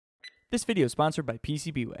This video is sponsored by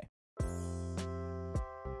PCBWay.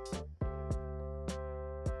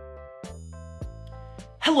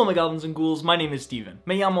 Hello my goblins and ghouls, my name is Steven.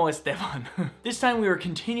 Me llamo Esteban. This time we are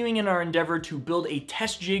continuing in our endeavor to build a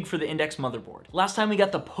test jig for the Index Motherboard. Last time we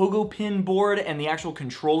got the Pogo Pin board and the actual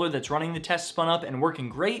controller that's running the test spun up and working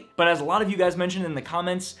great, but as a lot of you guys mentioned in the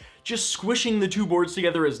comments, just squishing the two boards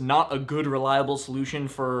together is not a good reliable solution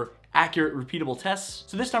for accurate, repeatable tests.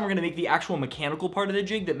 So this time we're gonna make the actual mechanical part of the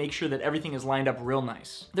jig that makes sure that everything is lined up real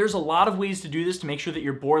nice. There's a lot of ways to do this to make sure that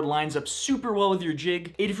your board lines up super well with your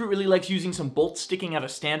jig. Adafruit really likes using some bolts sticking out of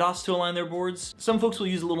standoffs to align their boards. Some folks will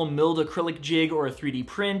use a little milled acrylic jig or a 3D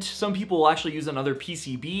print. Some people will actually use another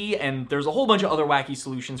PCB, and there's a whole bunch of other wacky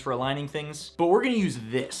solutions for aligning things. But we're gonna use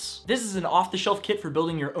this. This is an off-the-shelf kit for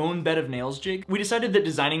building your own bed of nails jig. We decided that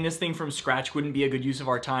designing this thing from scratch wouldn't be a good use of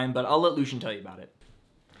our time, but I'll let Lucian tell you about it.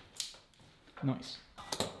 Nice.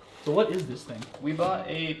 So what is this thing? We bought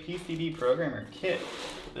a PCB programmer kit.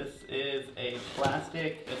 This is a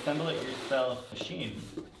plastic assemble-it-yourself machine.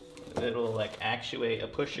 It'll like actuate a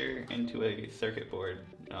pusher into a circuit board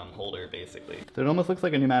holder, basically. So it almost looks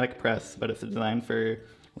like a pneumatic press, but it's designed for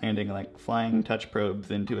landing like flying touch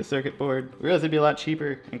probes into a circuit board. We realized it'd be a lot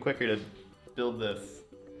cheaper and quicker to build this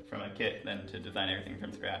from a kit than to design everything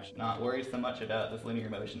from scratch. Not worry so much about this linear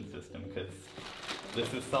motion system, because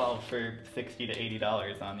this is solved for $60 to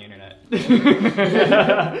 $80 on the internet.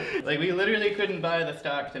 Like, we literally couldn't buy the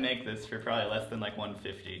stock to make this for probably less than like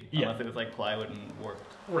 $150, unless it was like plywood and warped.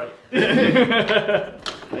 Right.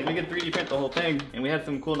 Like, we could 3D print the whole thing, and we had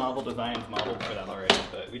some cool novel designs modeled for that already,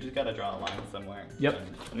 but we just gotta draw a line somewhere. Yep.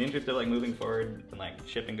 And in the interest of like moving forward and like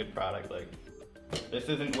shipping good product, like, this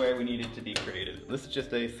isn't where we needed to be creative. This is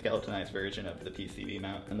just a skeletonized version of the PCB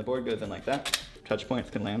mount, and the board goes in like that. Touch points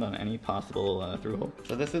can land on any possible through hole.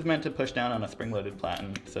 So this is meant to push down on a spring-loaded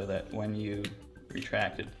platen so that when you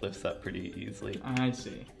retract, it lifts up pretty easily. I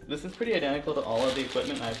see. This is pretty identical to all of the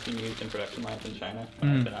equipment I've seen used in production lines in China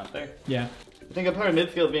when I've been out there. Yeah. I think a part of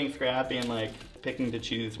mid-scale is being scrappy and like picking to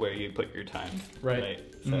choose where you put your time. Right.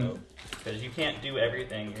 So, because you can't do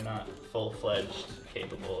everything, you're not full-fledged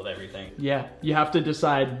capable of everything. Yeah, you have to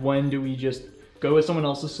decide when do we just go with someone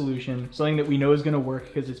else's solution, something that we know is gonna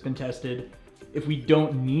work because it's been tested. If we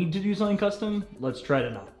don't need to do something custom, let's try to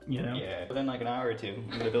not, you know? Yeah, within like an hour or two,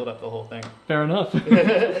 I'm gonna build up the whole thing. Fair enough.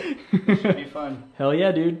 Should be fun. Hell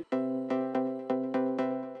yeah, dude.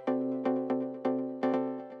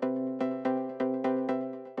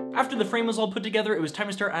 After the frame was all put together, it was time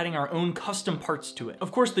to start adding our own custom parts to it.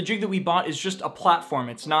 Of course, the jig that we bought is just a platform.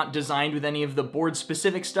 It's not designed with any of the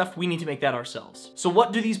board-specific stuff. We need to make that ourselves. So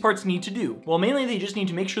what do these parts need to do? Well, mainly they just need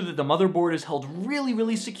to make sure that the motherboard is held really,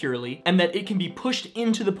 really securely, and that it can be pushed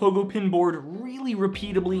into the Pogo Pin board really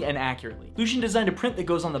repeatably and accurately. Lucian designed a print that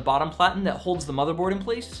goes on the bottom platen that holds the motherboard in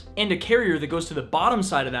place, and a carrier that goes to the bottom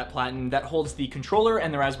side of that platen that holds the controller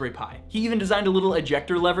and the Raspberry Pi. He even designed a little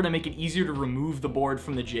ejector lever to make it easier to remove the board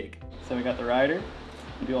from the jig. So we got the rider,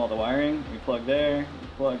 we do all the wiring, we plug there, we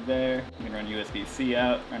plug there, we can run USB-C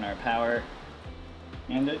out, run our power,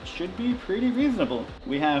 and it should be pretty reasonable.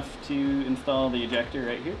 We have to install the ejector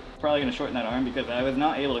right here. Probably gonna shorten that arm because I was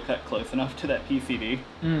not able to cut close enough to that PCB.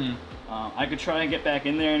 I could try and get back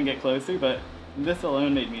in there and get closer, but this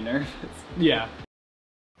alone made me nervous. Yeah.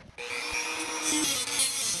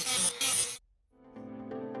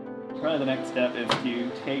 Probably the next step is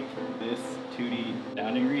to take this 2D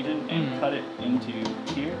bounding region and cut it into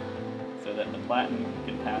here so that the platen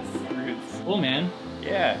can pass through. Oh man.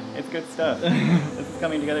 Yeah, it's good stuff. This is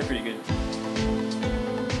coming together pretty good.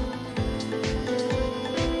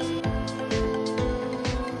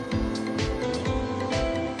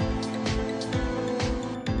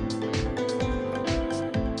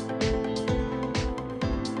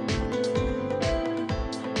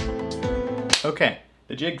 Okay.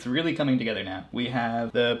 The jig's really coming together now. We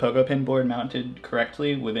have the Pogo Pin board mounted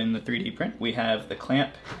correctly within the 3D print. We have the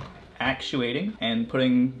clamp actuating and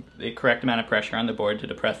putting the correct amount of pressure on the board to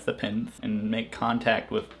depress the pins and make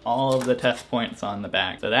contact with all of the test points on the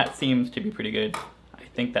back. So that seems to be pretty good. I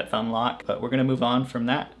think that's unlocked, but we're gonna move on from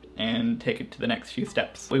that and take it to the next few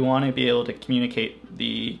steps. We want to be able to communicate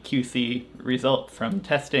the QC results from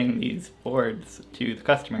testing these boards to the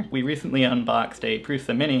customer. We recently unboxed a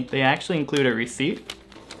Prusa Mini. They actually include a receipt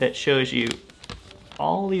that shows you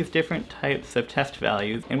all these different types of test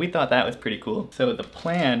values, and we thought that was pretty cool. So the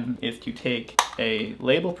plan is to take a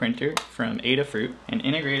label printer from Adafruit and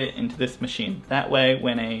integrate it into this machine. That way,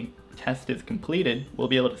 when a test is completed, we'll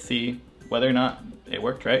be able to see whether or not it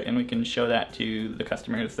worked right, and we can show that to the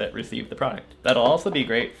customers that receive the product. That'll also be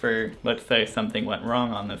great for, let's say something went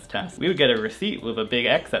wrong on this test. We would get a receipt with a big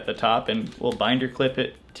X at the top, and we'll binder clip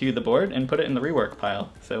it to the board and put it in the rework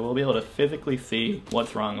pile. So we'll be able to physically see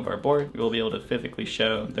what's wrong with our board. We'll be able to physically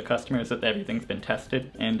show the customers that everything's been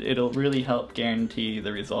tested, and it'll really help guarantee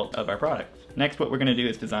the result of our product. Next, what we're going to do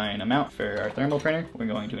is design a mount for our thermal printer. We're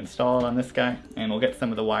going to install it on this guy, and we'll get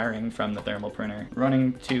some of the wiring from the thermal printer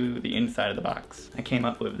running to the inside of the box. I came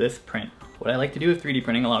up with this print. What I like to do with 3D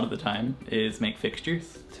printing a lot of the time is make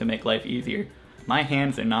fixtures to make life easier. My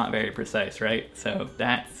hands are not very precise, right? So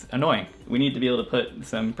that's annoying. We need to be able to put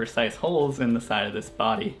some precise holes in the side of this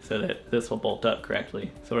body so that this will bolt up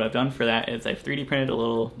correctly. So what I've done for that is I've 3D printed a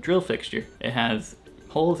little drill fixture. It has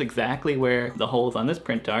holes exactly where the holes on this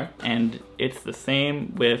print are, and it's the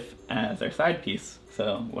same width as our side piece.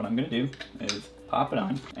 So what I'm gonna do is pop it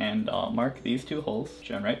on, and I'll mark these 2 holes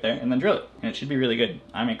shown right there, and then drill it. And it should be really good.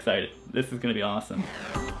 I'm excited. This is gonna be awesome.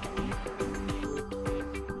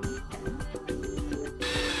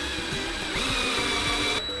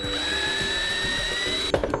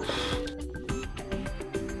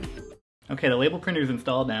 Okay, the label printer is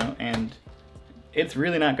installed now, and it's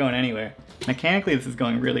really not going anywhere. Mechanically, this is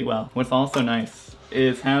going really well. What's also nice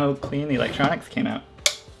is how clean the electronics came out.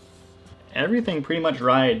 Everything pretty much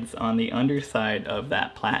rides on the underside of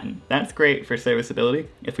that platen. That's great for serviceability.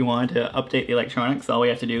 If we wanted to update the electronics, all we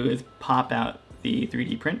have to do is pop out the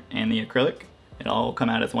 3D print and the acrylic. It'll all come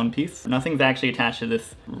out as one piece. Nothing's actually attached to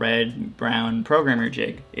this red-brown programmer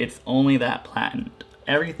jig. It's only that platen.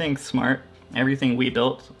 Everything's smart. Everything we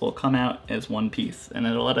built will come out as one piece, and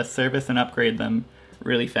it'll let us service and upgrade them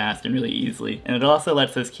really fast and really easily. And it also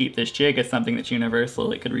lets us keep this jig as something that's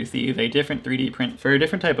universal. It could receive a different 3D print for a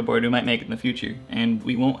different type of board we might make in the future, and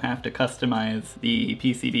we won't have to customize the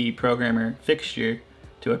PCB programmer fixture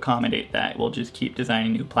to accommodate that. We'll just keep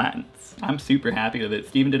designing new platens. I'm super happy with it.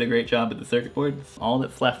 Steven did a great job with the circuit boards. All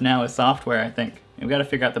that's left now is software, I think. We've got to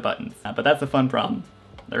figure out the buttons, but that's a fun problem.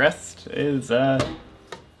 The rest is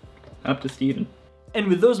up to Steven. And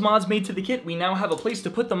with those mods made to the kit, we now have a place to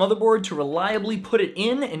put the motherboard to reliably put it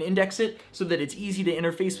in and index it so that it's easy to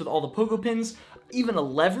interface with all the Pogo pins, even a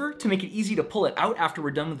lever to make it easy to pull it out after we're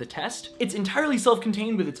done with the test. It's entirely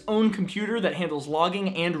self-contained with its own computer that handles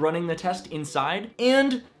logging and running the test inside,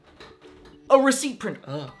 and a receipt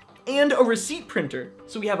printer.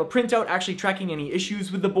 So we have a printout actually tracking any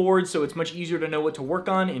issues with the board, so it's much easier to know what to work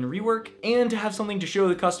on in rework, and to have something to show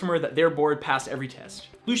the customer that their board passed every test.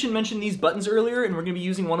 Lucian mentioned these buttons earlier, and we're going to be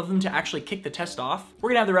using one of them to actually kick the test off. We're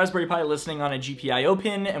going to have the Raspberry Pi listening on a GPIO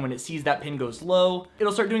pin, and when it sees that pin goes low,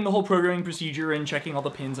 it'll start doing the whole programming procedure and checking all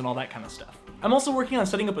the pins and all that kind of stuff. I'm also working on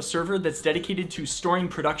setting up a server that's dedicated to storing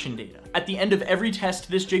production data. At the end of every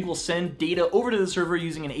test, this jig will send data over to the server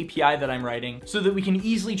using an API that I'm writing so that we can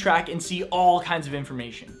easily track and see all kinds of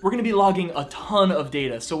information. We're going to be logging a ton of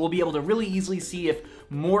data, so we'll be able to really easily see if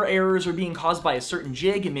more errors are being caused by a certain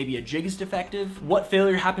jig and maybe a jig is defective, what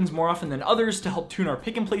failure happens more often than others to help tune our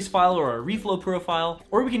pick and place file or our reflow profile,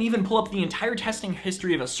 or we can even pull up the entire testing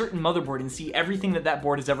history of a certain motherboard and see everything that that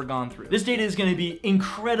board has ever gone through. This data is going to be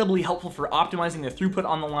incredibly helpful for optimizing the throughput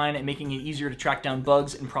on the line and making it easier to track down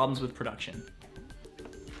bugs and problems with production.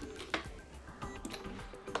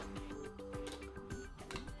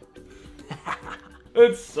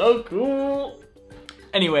 It's so cool!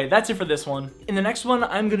 Anyway, that's it for this one. In the next one,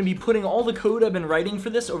 I'm gonna be putting all the code I've been writing for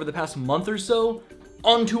this over the past month or so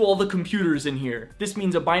onto all the computers in here. This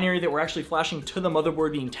means a binary that we're actually flashing to the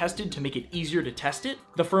motherboard being tested to make it easier to test it,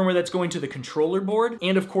 the firmware that's going to the controller board,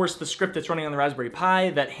 and of course the script that's running on the Raspberry Pi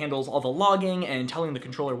that handles all the logging and telling the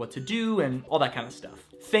controller what to do and all that kind of stuff.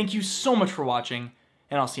 Thank you so much for watching,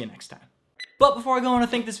 and I'll see you next time. But before I go, I want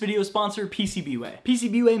to thank this video sponsor, PCBWay.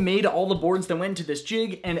 PCBWay made all the boards that went into this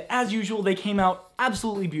jig, and as usual, they came out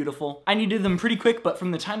absolutely beautiful. I needed them pretty quick, but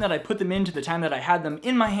from the time that I put them in to the time that I had them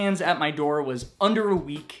in my hands at my door was under a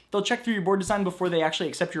week. They'll check through your board design before they actually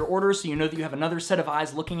accept your order, so you know that you have another set of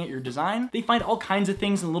eyes looking at your design. They find all kinds of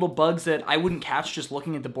things and little bugs that I wouldn't catch just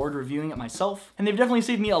looking at the board reviewing it myself. And they've definitely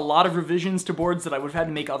saved me a lot of revisions to boards that I would have had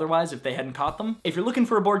to make otherwise if they hadn't caught them. If you're looking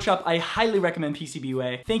for a board shop, I highly recommend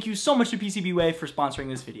PCBWay. Thank you so much to PCBWay for sponsoring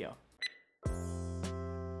this video.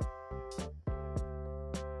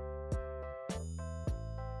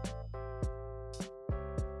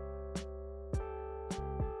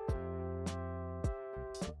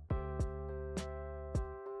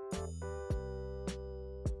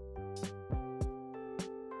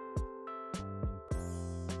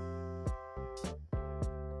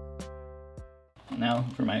 Now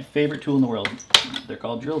for my favorite tool in the world. They're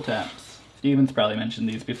called drill taps. Steven's probably mentioned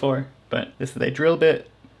these before, but this is a drill bit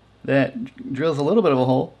that drills a little bit of a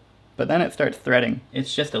hole, but then it starts threading.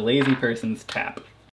 It's just a lazy person's tap.